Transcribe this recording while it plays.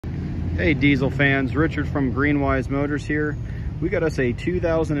Hey diesel fans, Richard from Greenwise Motors here. We got us a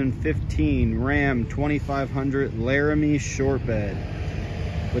 2015 Ram 2500 Laramie short bed.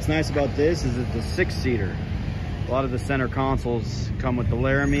 What's nice about this is it's a 6-seater. A lot of the center consoles come with the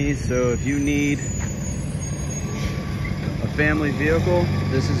Laramie, so if you need a family vehicle,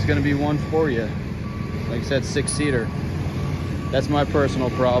 this is going to be one for you. Like I said, 6-seater. That's my personal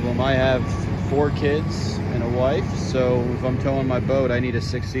problem. I have 4 kids and a wife, so if I'm towing my boat, I need a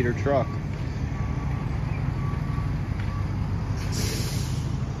 6-seater truck.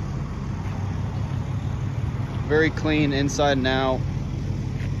 Very clean inside and out.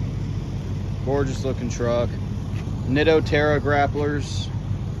 Gorgeous looking truck. Nitto Terra grapplers.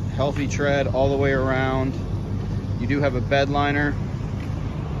 Healthy tread all the way around. You do have a bed liner.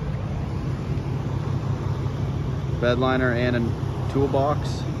 Bed liner and a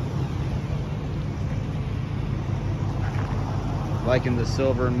toolbox. Liking the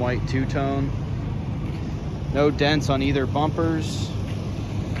silver and white two-tone. No dents on either bumpers.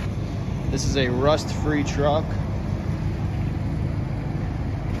 This is a rust-free truck.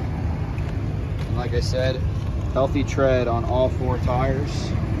 And like I said, healthy tread on all 4 tires.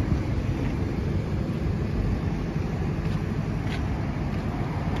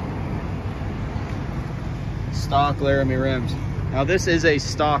 Stock Laramie rims. Now this is a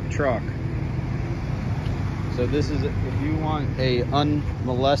stock truck. So this is, if you want a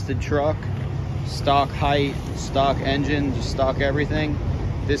unmolested truck, stock height, stock engine, just stock everything,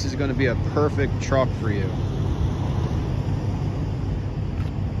 this is going to be a perfect truck for you.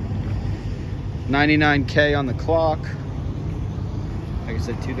 99K on the clock. Like I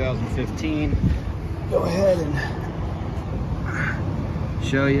said, 2015. Go ahead and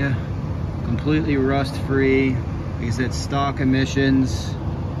show you. Completely rust free. Like I said, stock emissions.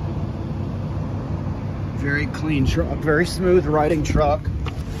 Very clean truck, very smooth riding truck.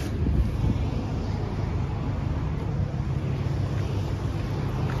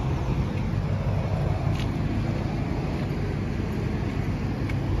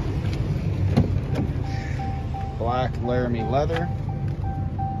 Black Laramie leather.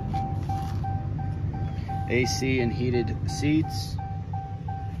 AC and heated seats.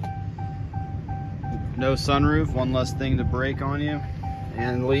 No sunroof, one less thing to break on you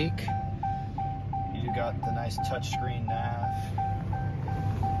and leak. You got the nice touchscreen nav.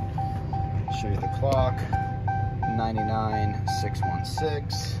 Show you the clock.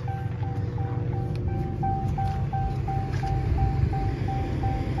 99616.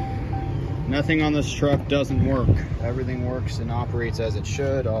 Nothing on this truck doesn't work. Everything works and operates as it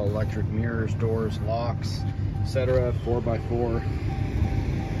should. All electric mirrors, doors, locks, etc. 4x4.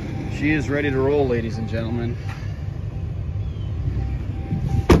 She is ready to roll, ladies and gentlemen.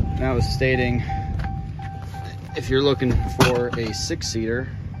 Now, I was stating, if you're looking for a 6-seater,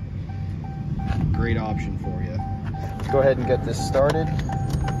 great option for you. Let's go ahead and get this started.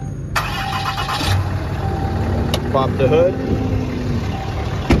 Pop the hood.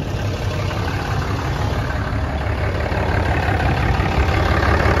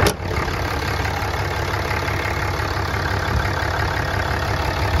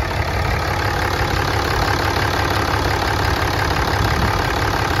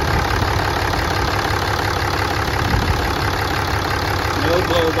 No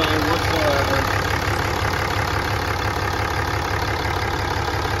blow by whatsoever.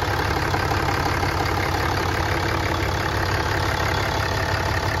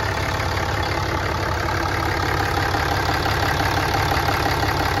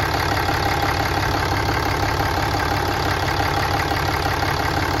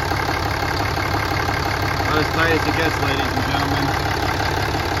 Not as tight as it gets, ladies and gentlemen.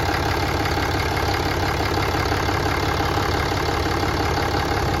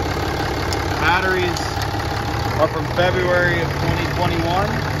 Batteries are from February of 2021.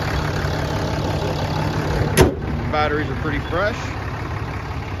 Batteries are pretty fresh.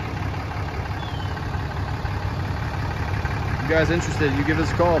 If you guys interested, you give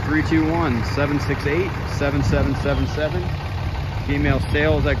us a call, 321-768-7777. Email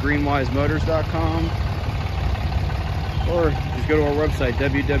sales@greenwisemotors.com, or just go to our website,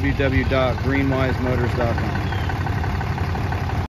 www.greenwisemotors.com.